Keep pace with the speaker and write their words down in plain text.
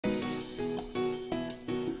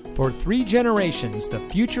For 3 generations, the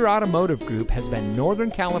Future Automotive Group has been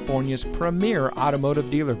Northern California's premier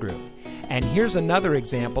automotive dealer group. And here's another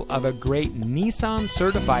example of a great Nissan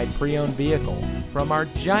certified pre-owned vehicle from our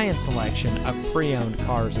giant selection of pre-owned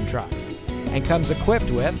cars and trucks. And comes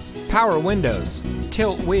equipped with power windows,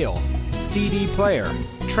 tilt wheel, CD player,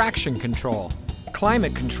 traction control,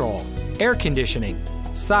 climate control, air conditioning,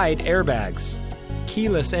 side airbags,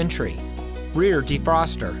 keyless entry, rear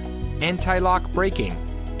defroster, anti-lock braking,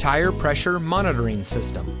 tire pressure monitoring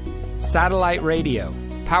system, satellite radio,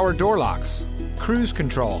 power door locks, cruise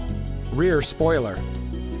control, rear spoiler,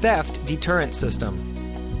 theft deterrent system,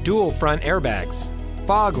 dual front airbags,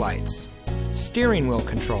 fog lights, steering wheel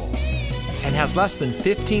controls, and has less than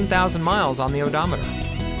 15,000 miles on the odometer.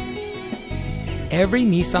 Every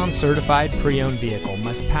Nissan certified pre-owned vehicle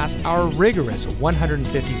must pass our rigorous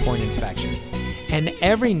 150-point inspection. And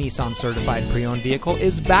every Nissan certified pre-owned vehicle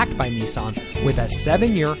is backed by Nissan with a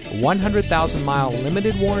 7-year, 100,000-mile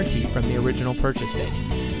limited warranty from the original purchase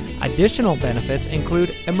date. Additional benefits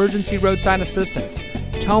include emergency roadside assistance,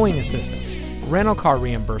 towing assistance, rental car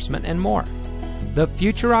reimbursement, and more. The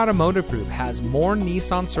Future Automotive Group has more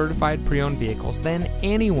Nissan certified pre-owned vehicles than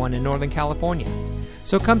anyone in Northern California.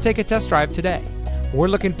 So come take a test drive today. We're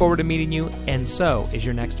looking forward to meeting you, and so is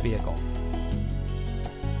your next vehicle.